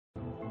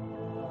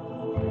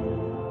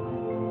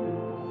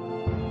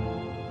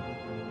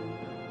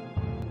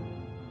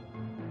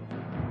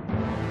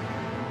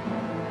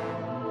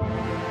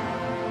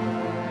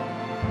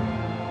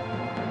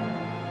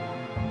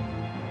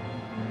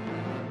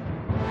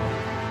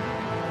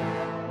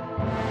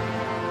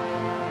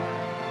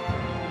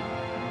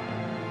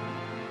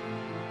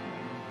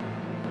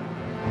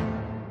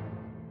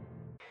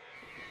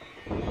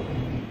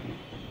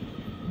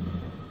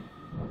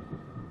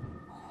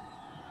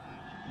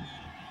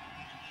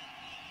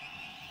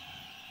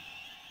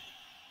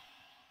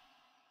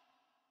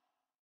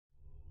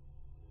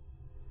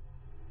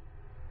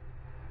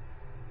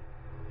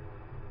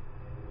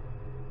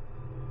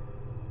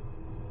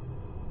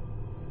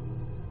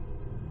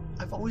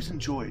I've always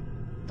enjoyed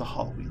the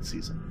Halloween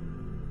season.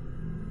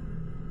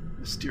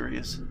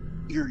 Mysterious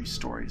and eerie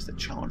stories that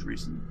challenge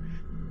reason,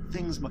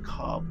 things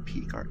macabre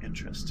pique our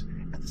interest,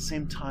 at the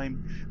same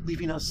time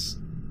leaving us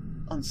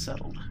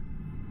unsettled.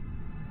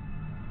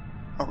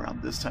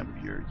 Around this time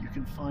of year, you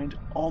can find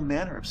all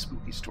manner of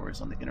spooky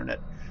stories on the internet.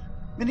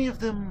 Many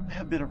of them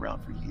have been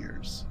around for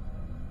years.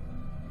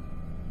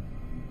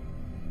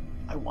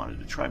 I wanted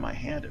to try my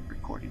hand at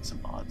recording some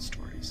odd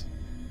stories,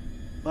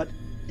 but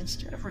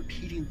instead of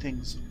repeating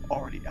things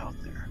already out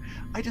there,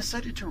 I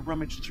decided to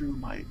rummage through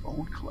my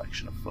own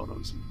collection of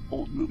photos and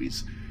old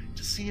movies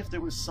to see if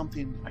there was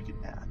something I could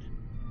add.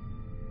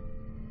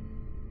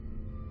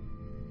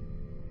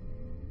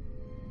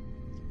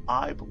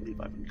 I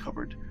believe I've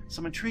uncovered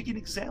some intriguing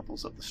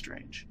examples of the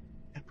strange,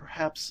 and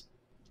perhaps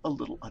a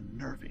little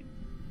unnerving.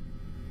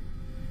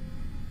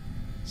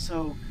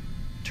 So,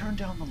 turn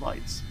down the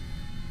lights,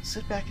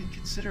 sit back and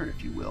consider,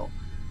 if you will,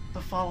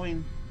 the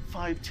following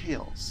 5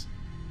 tales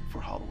for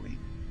Halloween.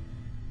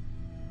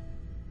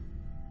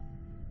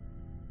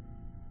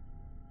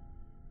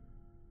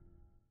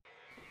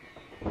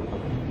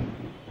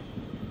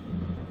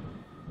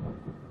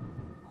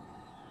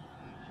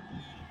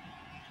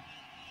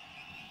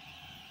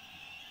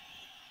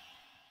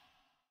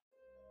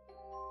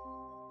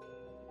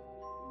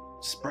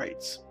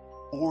 Sprites,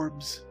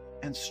 orbs,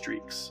 and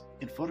streaks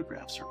in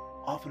photographs are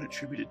often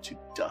attributed to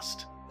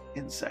dust,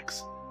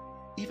 insects,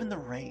 even the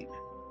rain.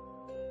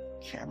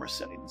 Camera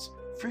settings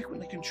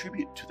frequently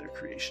contribute to their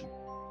creation.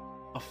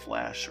 A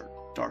flash or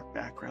dark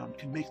background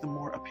can make them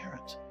more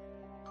apparent.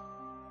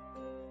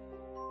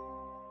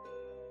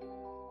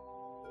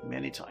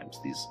 Many times,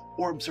 these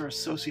orbs are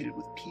associated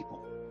with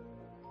people.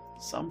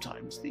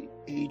 Sometimes the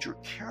age or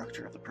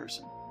character of the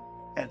person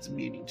adds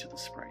meaning to the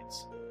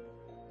sprites.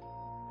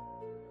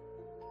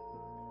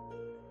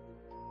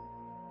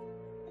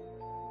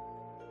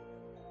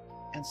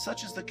 And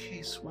such is the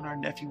case when our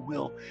nephew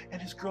Will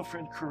and his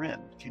girlfriend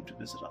Corinne came to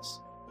visit us.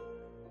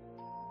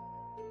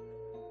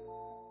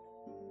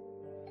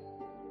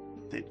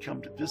 They'd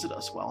come to visit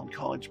us while on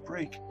college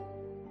break.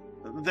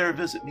 Their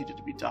visit needed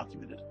to be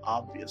documented,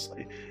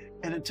 obviously,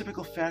 and in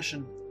typical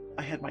fashion,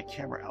 I had my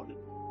camera out at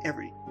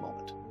every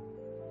moment.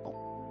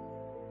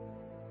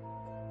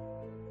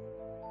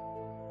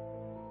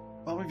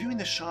 While reviewing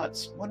the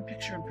shots, one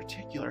picture in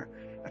particular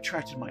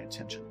attracted my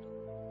attention.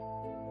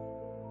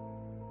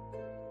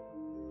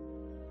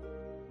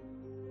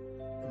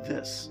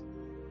 This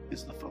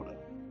is the photo.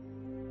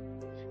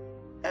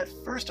 At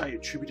first I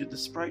attributed the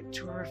sprite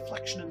to a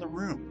reflection in the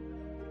room,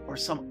 or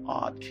some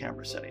odd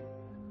camera setting.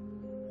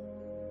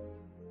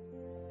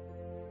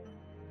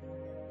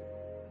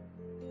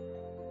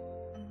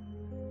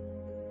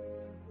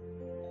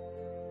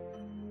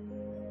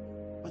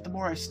 But the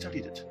more I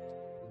studied it,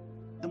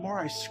 the more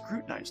I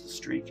scrutinized the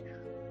streak,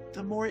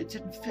 the more it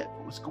didn't fit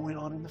what was going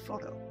on in the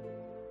photo.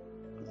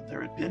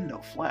 There had been no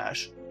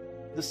flash.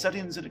 The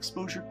settings and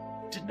exposure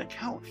didn't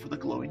account for the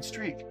glowing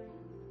streak.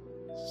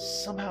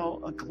 Somehow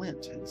a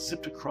glint had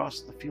zipped across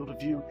the field of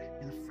view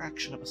in a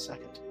fraction of a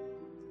second.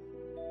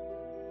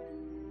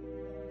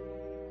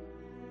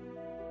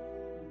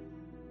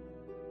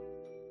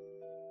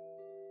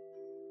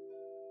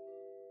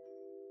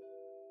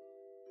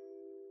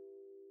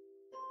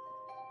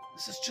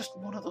 This is just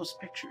one of those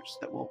pictures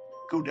that will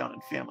go down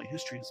in family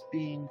history as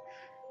being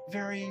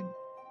very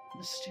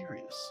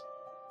mysterious.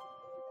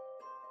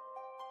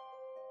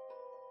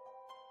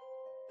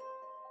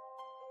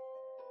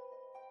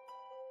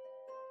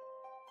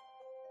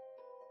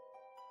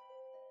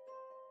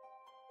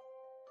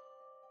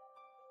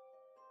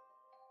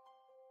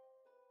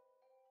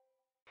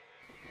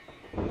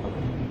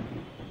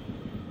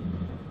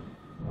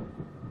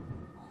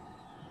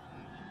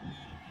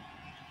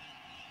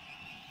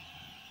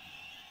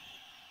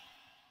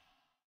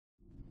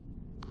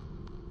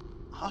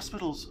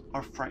 Hospitals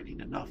are frightening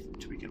enough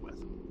to begin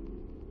with.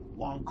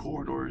 Long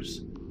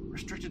corridors,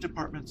 restricted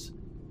departments,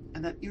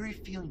 and that eerie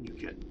feeling you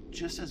get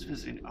just as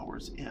visiting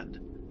hours end,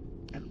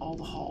 and all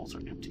the halls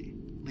are empty,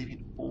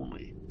 leaving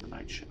only the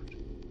night shift.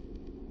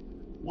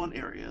 One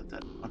area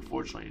that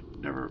unfortunately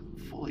never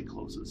fully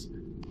closes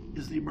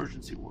is the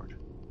emergency ward.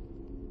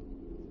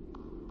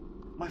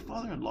 My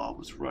father-in-law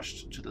was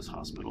rushed to this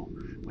hospital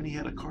when he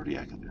had a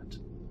cardiac event.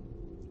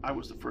 I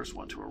was the first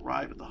one to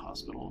arrive at the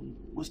hospital and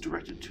was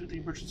directed to the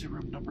emergency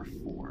room number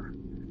 4.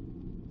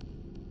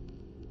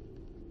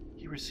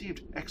 He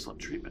received excellent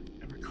treatment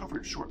and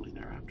recovered shortly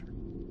thereafter.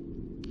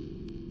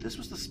 This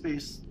was the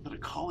space that a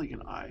colleague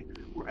and I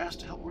were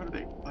asked to help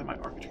renovate by my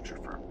architecture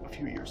firm a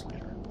few years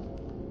later.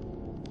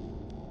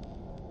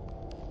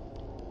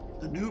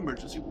 The new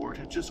emergency ward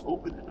had just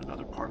opened in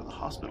another part of the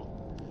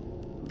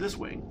hospital. This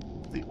wing,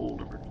 the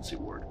old emergency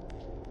ward,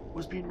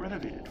 was being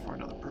renovated for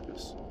another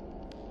purpose.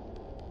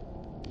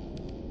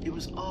 It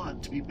was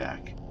odd to be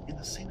back in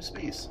the same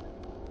space,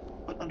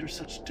 but under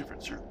such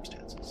different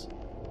circumstances.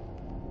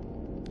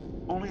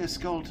 Only a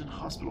skeleton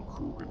hospital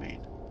crew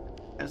remained,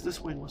 as this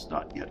wing was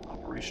not yet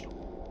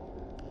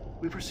operational.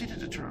 We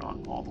proceeded to turn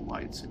on all the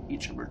lights in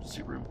each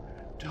emergency room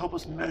to help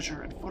us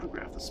measure and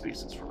photograph the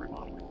spaces for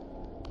remodeling.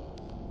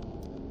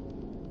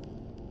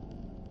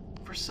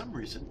 For some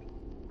reason,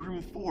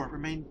 room 4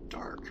 remained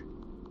dark.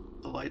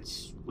 The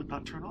lights would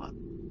not turn on.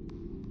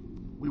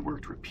 We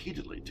worked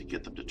repeatedly to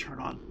get them to turn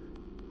on,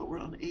 but were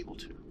unable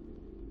to.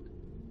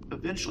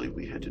 Eventually,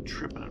 we had to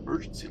trip an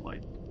emergency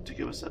light to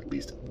give us at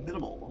least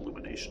minimal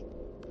illumination.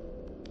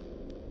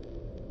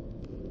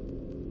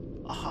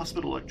 A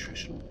hospital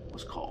electrician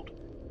was called,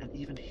 and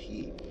even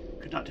he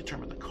could not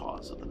determine the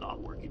cause of the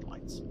non-working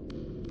lights.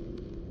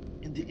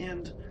 In the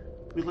end,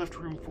 we left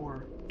room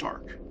 4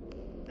 dark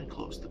and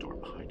closed the door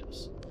behind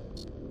us.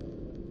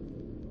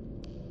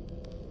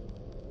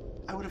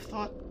 I would have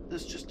thought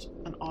this just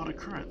an odd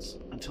occurrence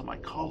until my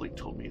colleague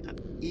told me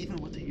that even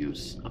with the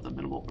use of the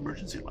minimal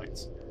emergency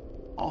lights,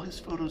 all his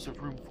photos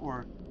of room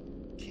 4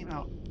 came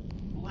out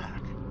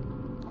black.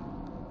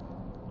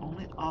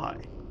 Only I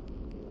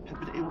had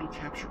been able to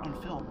capture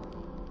on film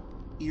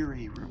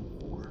eerie room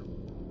 4.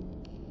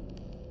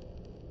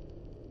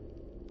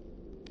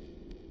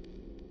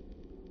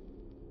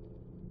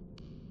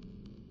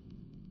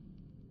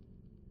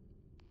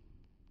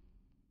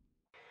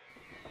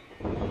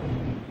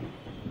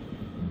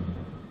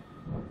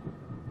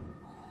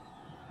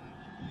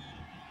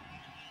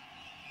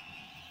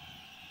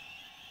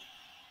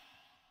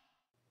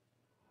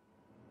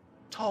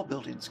 Tall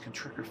buildings can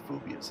trigger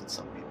phobias in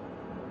some people.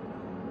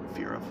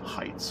 Fear of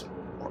heights,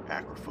 or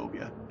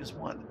acrophobia, is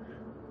one.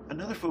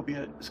 Another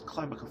phobia is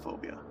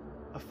climacophobia,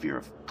 a fear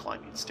of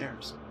climbing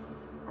stairs.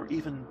 Or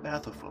even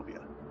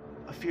bathophobia,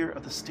 a fear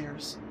of the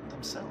stairs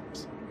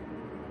themselves.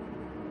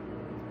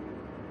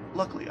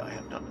 Luckily, I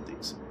have none of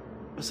these.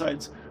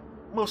 Besides,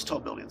 most tall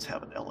buildings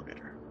have an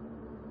elevator.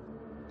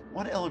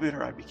 One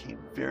elevator I became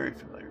very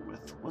familiar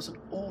with was an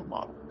old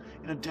model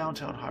in a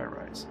downtown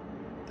high-rise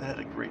that had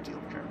a great deal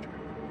of character.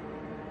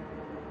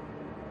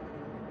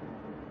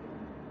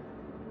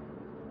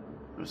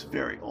 It was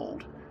very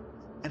old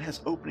and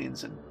has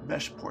openings and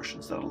mesh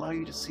portions that allow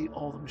you to see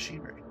all the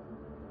machinery.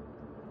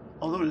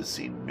 Although it has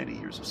seen many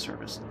years of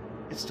service,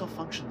 it still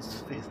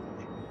functions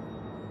faithfully.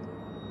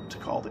 To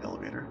call the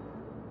elevator,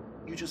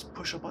 you just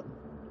push a button.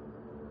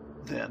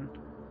 Then,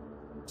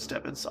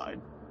 step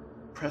inside,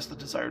 press the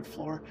desired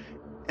floor,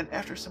 and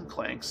after some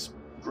clanks,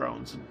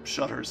 groans, and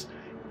shudders,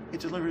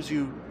 it delivers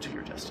you to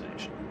your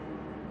destination.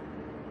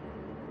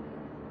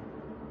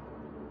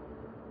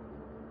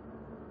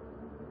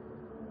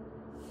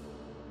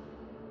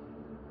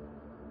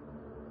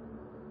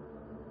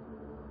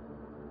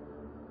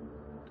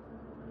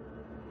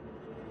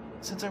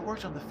 Since I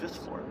worked on the 5th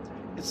floor,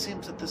 it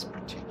seems that this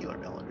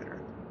particular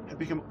elevator had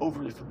become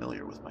overly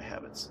familiar with my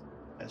habits,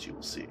 as you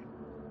will see.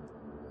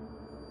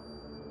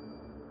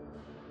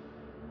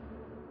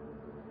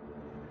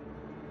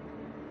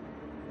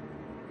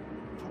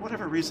 For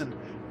whatever reason,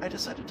 I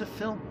decided to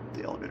film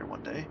the elevator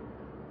one day.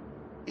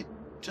 It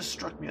just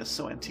struck me as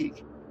so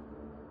antique.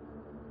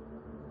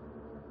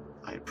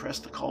 I had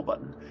pressed the call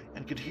button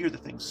and could hear the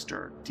thing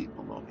stir deep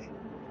below me.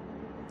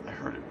 I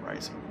heard it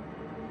rising.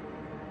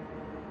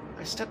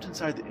 I stepped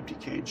inside the empty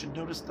cage and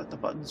noticed that the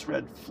buttons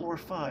read floor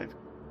 5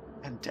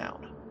 and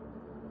down.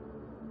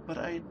 But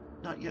I had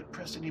not yet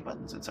pressed any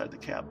buttons inside the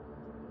cab.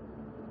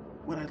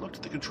 When I looked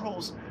at the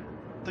controls,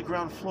 the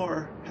ground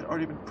floor had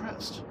already been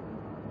pressed.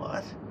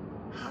 What?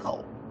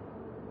 How?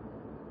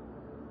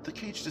 The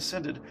cage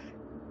descended,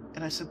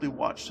 and I simply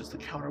watched as the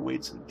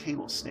counterweights and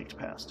cables snaked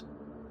past.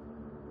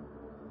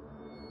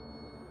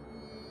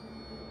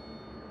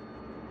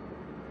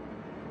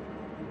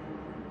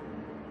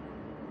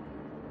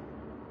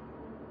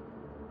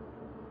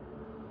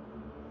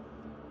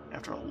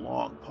 After a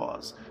long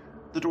pause,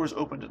 the doors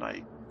opened and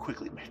I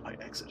quickly made my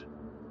exit.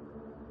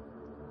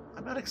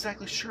 I'm not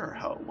exactly sure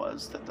how it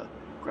was that the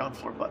ground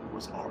floor button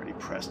was already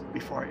pressed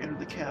before I entered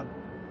the cab.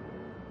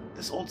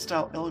 This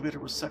old-style elevator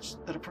was such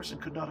that a person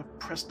could not have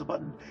pressed the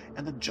button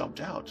and then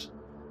jumped out.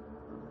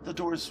 The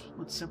doors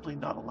would simply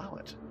not allow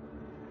it.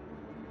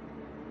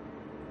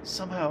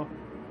 Somehow,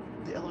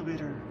 the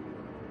elevator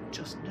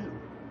just knew.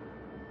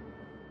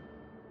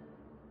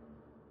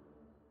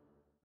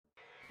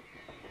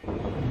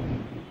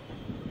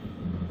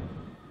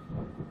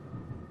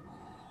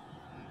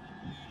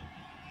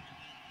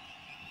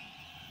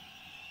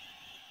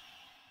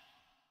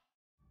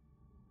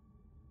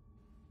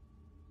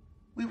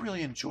 We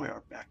really enjoy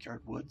our backyard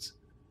woods.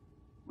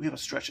 We have a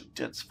stretch of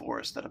dense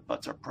forest that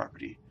abuts our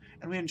property,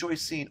 and we enjoy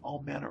seeing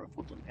all manner of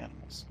woodland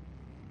animals.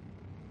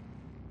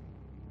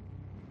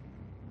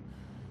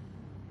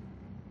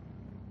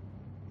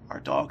 Our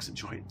dogs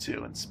enjoy it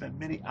too and spend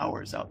many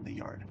hours out in the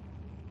yard.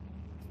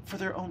 For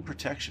their own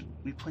protection,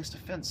 we placed a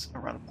fence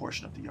around a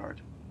portion of the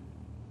yard.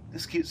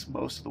 This keeps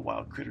most of the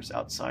wild critters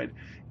outside,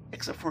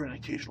 except for an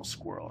occasional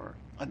squirrel or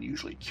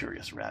unusually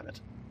curious rabbit.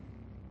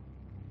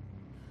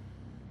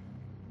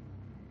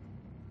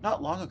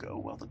 Not long ago,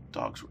 while the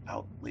dogs were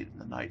out late in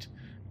the night,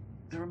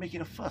 they were making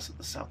a fuss at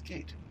the south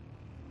gate.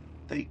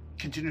 They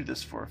continued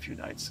this for a few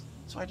nights,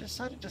 so I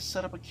decided to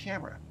set up a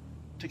camera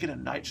to get a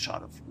night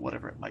shot of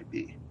whatever it might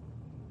be.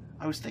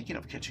 I was thinking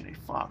of catching a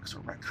fox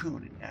or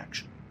raccoon in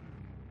action.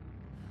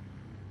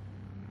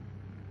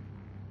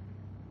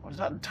 was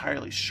not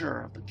entirely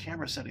sure of the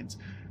camera settings,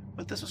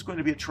 but this was going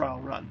to be a trial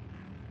run.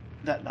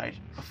 That night,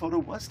 a photo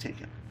was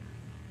taken.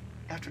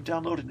 After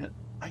downloading it,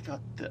 I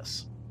got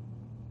this.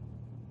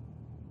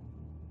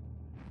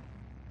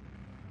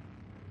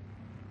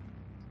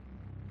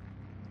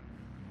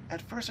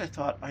 At first I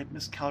thought I'd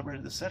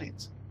miscalibrated the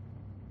settings,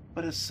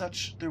 but as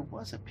such, there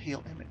was a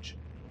pale image.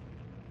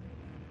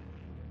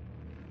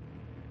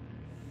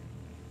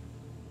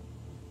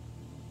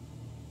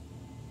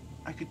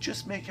 I could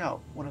just make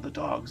out one of the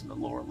dogs in the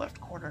lower left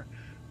corner,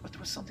 but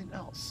there was something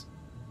else,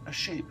 a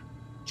shape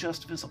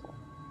just visible.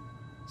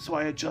 So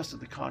I adjusted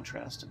the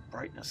contrast and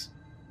brightness,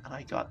 and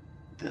I got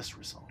this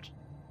result.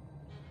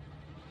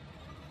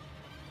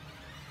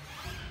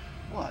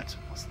 What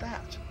was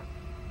that?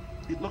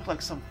 It looked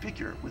like some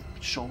figure with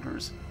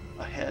shoulders,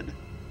 a head.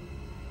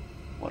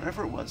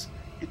 Whatever it was,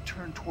 it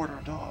turned toward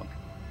our dog.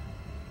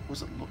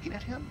 Was it looking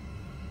at him?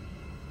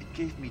 It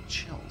gave me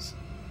chills.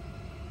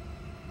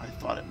 I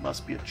thought it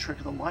must be a trick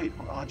of the light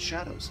or odd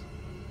shadows,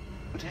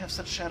 but to have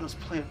such shadows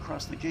play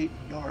across the gate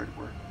and yard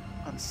were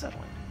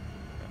unsettling.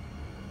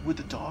 Would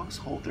the dogs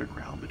hold their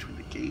ground between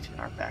the gate and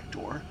our back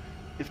door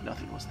if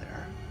nothing was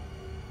there?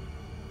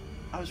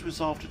 I was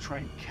resolved to try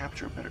and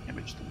capture a better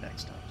image the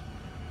next night.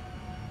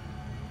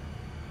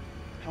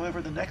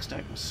 However, the next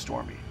night was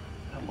stormy,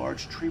 and a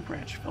large tree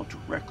branch fell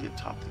directly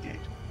atop the gate.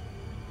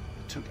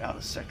 It took out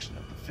a section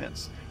of the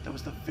fence that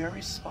was the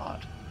very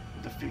spot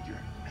where the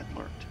figure had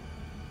lurked.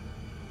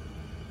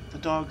 The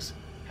dogs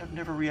have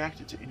never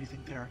reacted to anything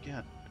there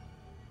again.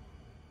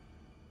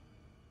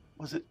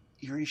 Was it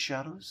eerie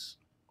shadows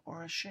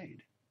or a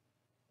shade?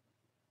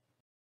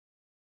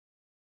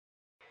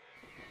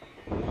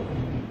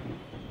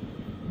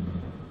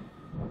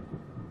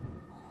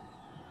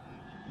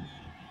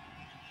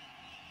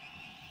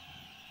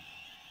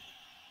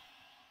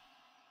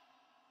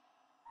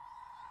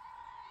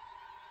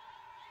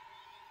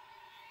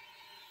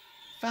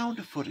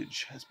 Found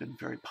footage has been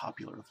very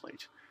popular of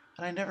late,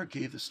 and I never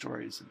gave the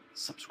stories and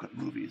subsequent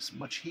movies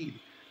much heed.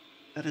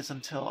 That is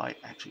until I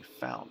actually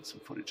found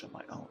some footage on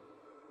my own.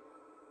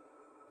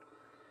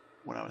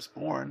 When I was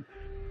born,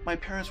 my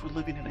parents were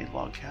living in a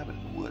log cabin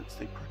in the woods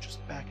they purchased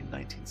back in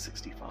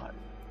 1965.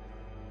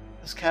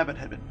 This cabin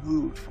had been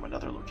moved from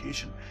another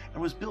location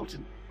and was built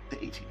in the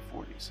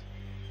 1840s.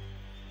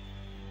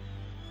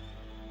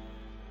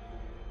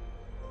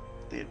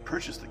 They had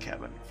purchased the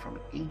cabin from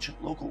an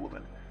ancient local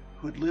woman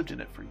who had lived in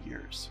it for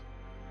years.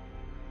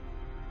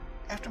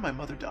 After my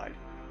mother died,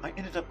 I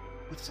ended up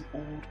with some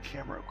old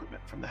camera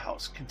equipment from the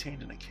house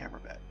contained in a camera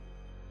bag.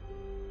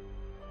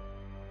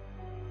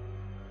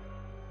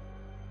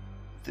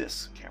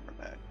 This camera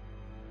bag.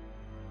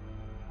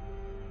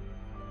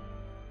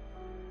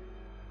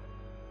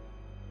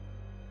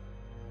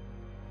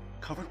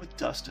 Covered with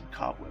dust and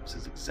cobwebs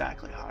is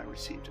exactly how I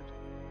received it.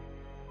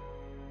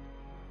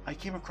 I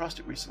came across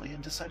it recently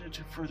and decided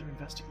to further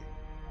investigate.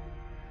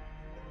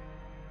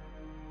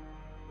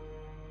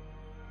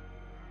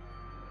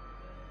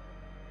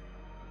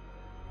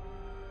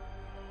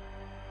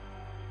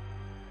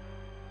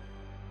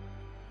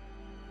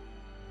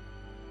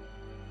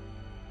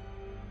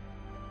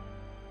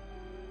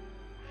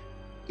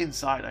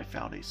 Inside, I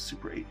found a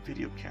Super 8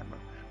 video camera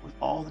with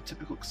all the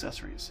typical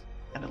accessories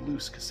and a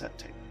loose cassette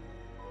tape.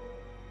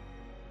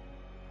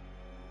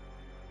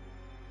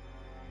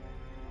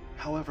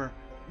 However,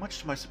 much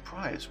to my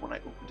surprise, when I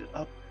opened it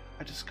up,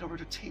 I discovered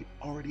a tape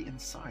already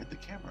inside the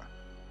camera.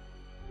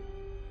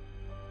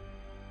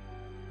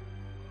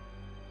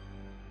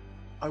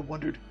 I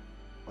wondered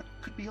what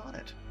could be on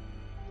it.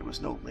 There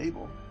was no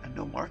label and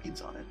no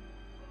markings on it.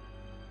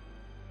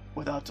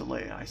 Without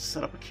delay, I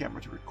set up a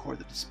camera to record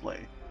the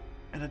display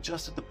and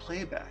adjusted the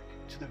playback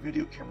to the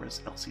video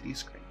camera's LCD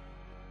screen.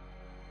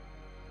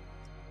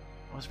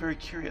 I was very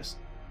curious,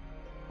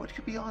 what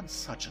could be on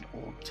such an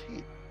old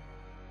tape?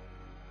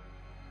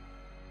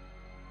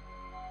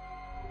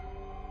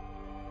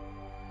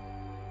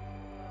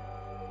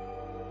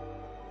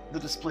 The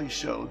display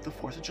showed the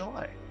 4th of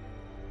July.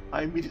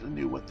 I immediately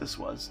knew what this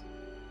was.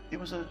 It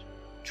was a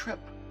trip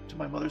to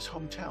my mother's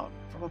hometown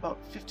from about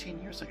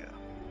 15 years ago.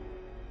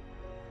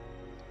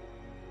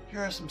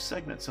 Here are some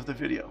segments of the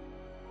video.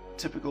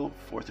 Typical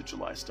 4th of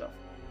July stuff.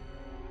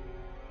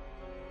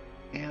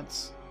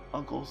 Aunts,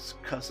 uncles,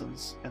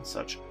 cousins, and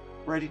such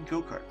riding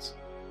go-karts.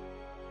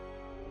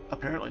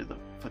 Apparently the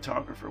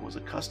photographer was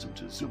accustomed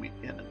to zooming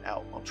in and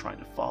out while trying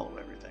to follow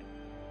everything.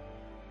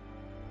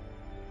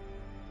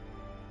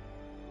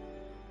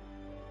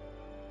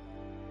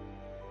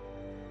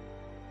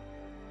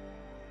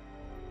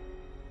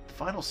 The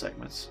final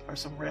segments are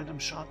some random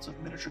shots of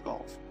miniature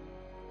golf.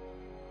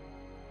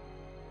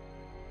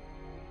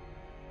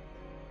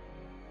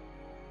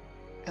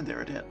 And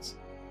there it ends.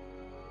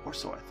 Or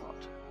so I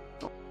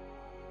thought.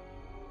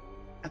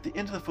 At the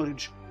end of the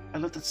footage, I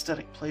let the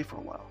static play for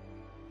a while.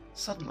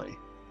 Suddenly,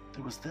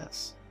 there was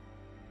this.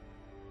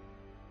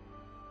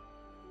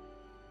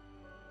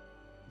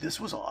 This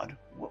was odd.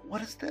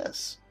 What is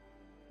this?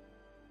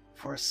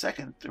 For a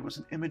second, there was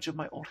an image of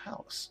my old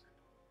house,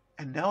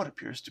 and now it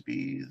appears to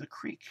be the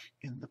creek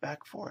in the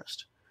back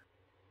forest.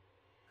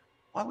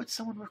 Why would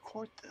someone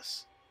record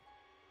this?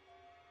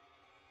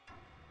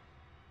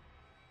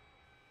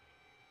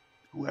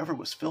 Whoever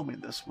was filming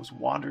this was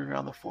wandering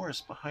around the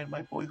forest behind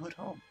my boyhood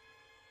home.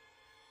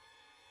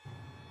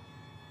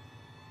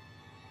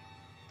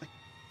 The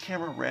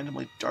camera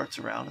randomly darts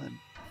around and then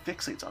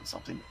fixates on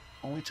something,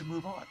 only to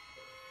move on.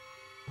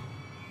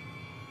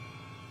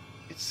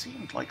 It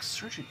seemed like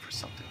searching for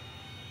something.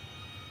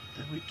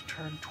 Then we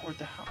turned toward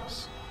the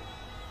house.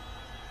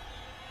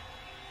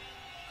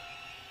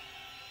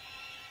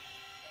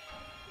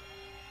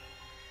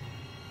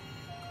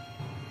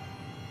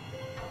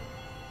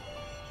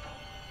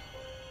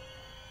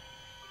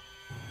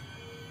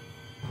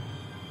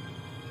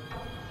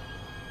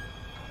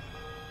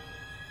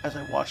 As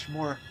I watched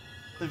more,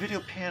 the video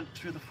panned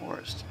through the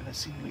forest in a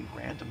seemingly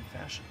random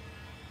fashion.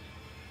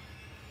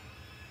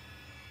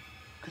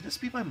 Could this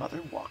be my mother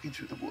walking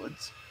through the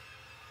woods?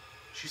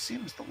 She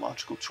seems the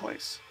logical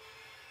choice.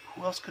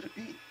 Who else could it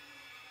be?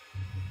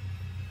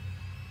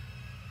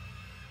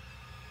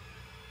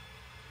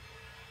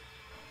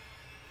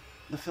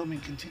 The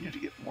filming continued to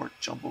get more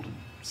jumbled and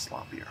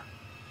sloppier.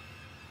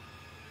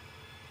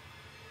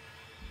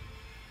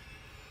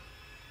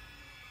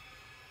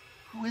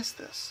 Who is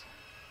this?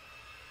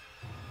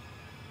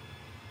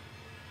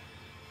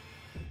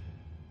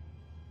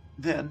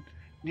 Then,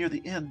 near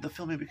the end, the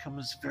filming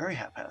becomes very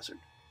haphazard.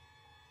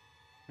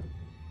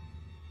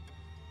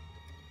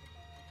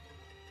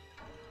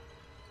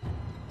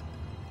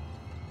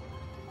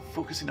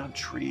 Focusing on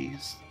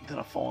trees, then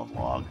a fallen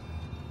log,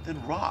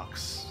 then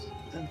rocks,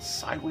 then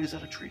sideways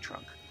at a tree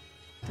trunk,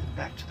 then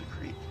back to the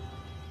creek.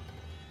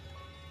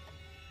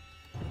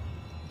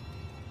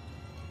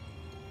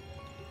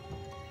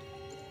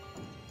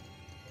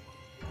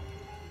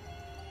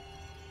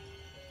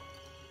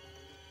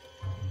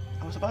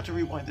 I was about to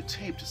rewind the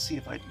tape to see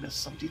if I'd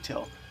missed some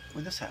detail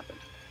when this happened.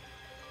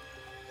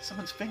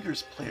 Someone's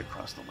fingers play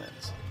across the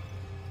lens.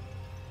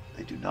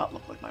 They do not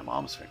look like my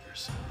mom's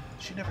fingers.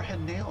 She never had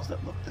nails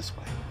that looked this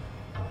way.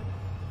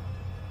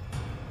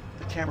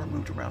 The camera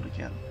moved around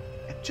again,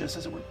 and just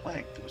as it went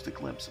blank, there was the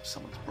glimpse of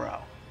someone's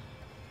brow.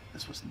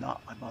 This was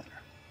not my mother.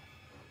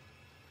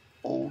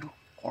 Old,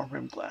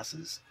 horn-rimmed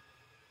glasses,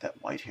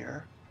 that white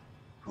hair.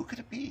 Who could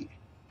it be?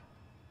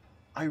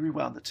 I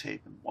rewound the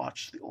tape and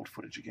watched the old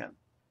footage again.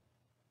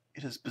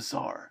 It is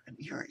bizarre and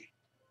eerie.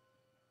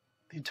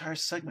 The entire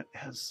segment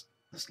has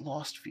this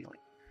lost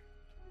feeling,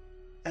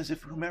 as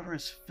if whomever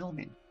is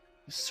filming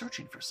is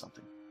searching for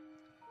something.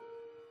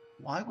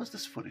 Why was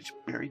this footage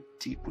buried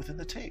deep within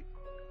the tape?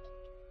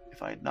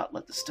 If I had not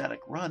let the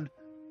static run,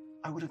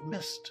 I would have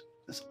missed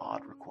this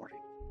odd recording.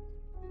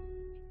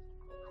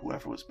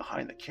 Whoever was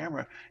behind the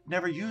camera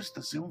never used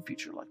the zoom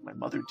feature like my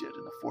mother did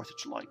in the 4th of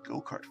July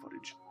go-kart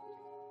footage.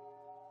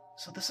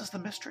 So this is the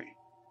mystery.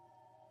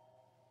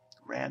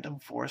 Random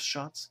forest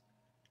shots,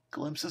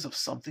 glimpses of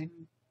something,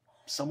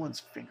 someone's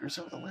fingers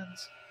over the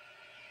lens.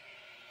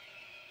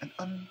 An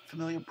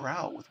unfamiliar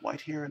brow with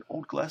white hair and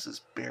old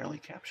glasses barely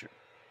captured.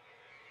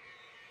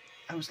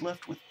 I was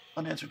left with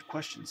unanswered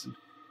questions and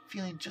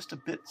feeling just a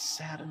bit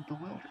sad and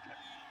bewildered.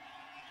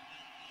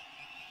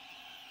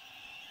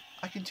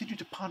 I continued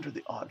to ponder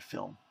the odd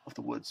film of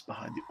the woods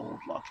behind the old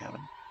log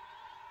cabin.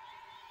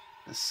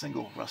 This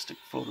single rustic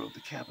photo of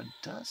the cabin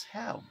does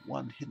have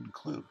one hidden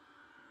clue.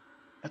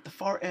 At the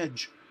far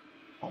edge,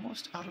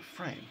 almost out of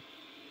frame,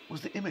 was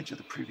the image of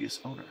the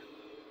previous owner,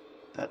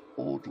 that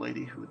old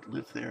lady who had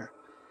lived there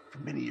for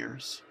many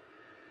years.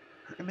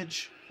 Her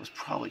image was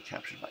probably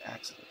captured by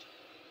accident.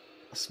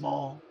 A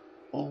small,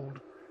 old,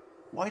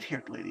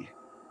 white-haired lady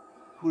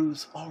who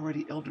was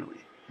already elderly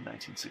in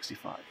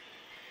 1965,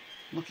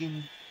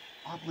 looking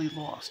oddly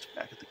lost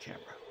back at the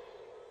camera.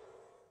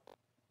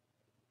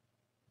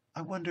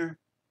 I wonder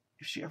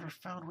if she ever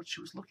found what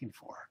she was looking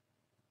for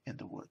in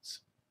the woods.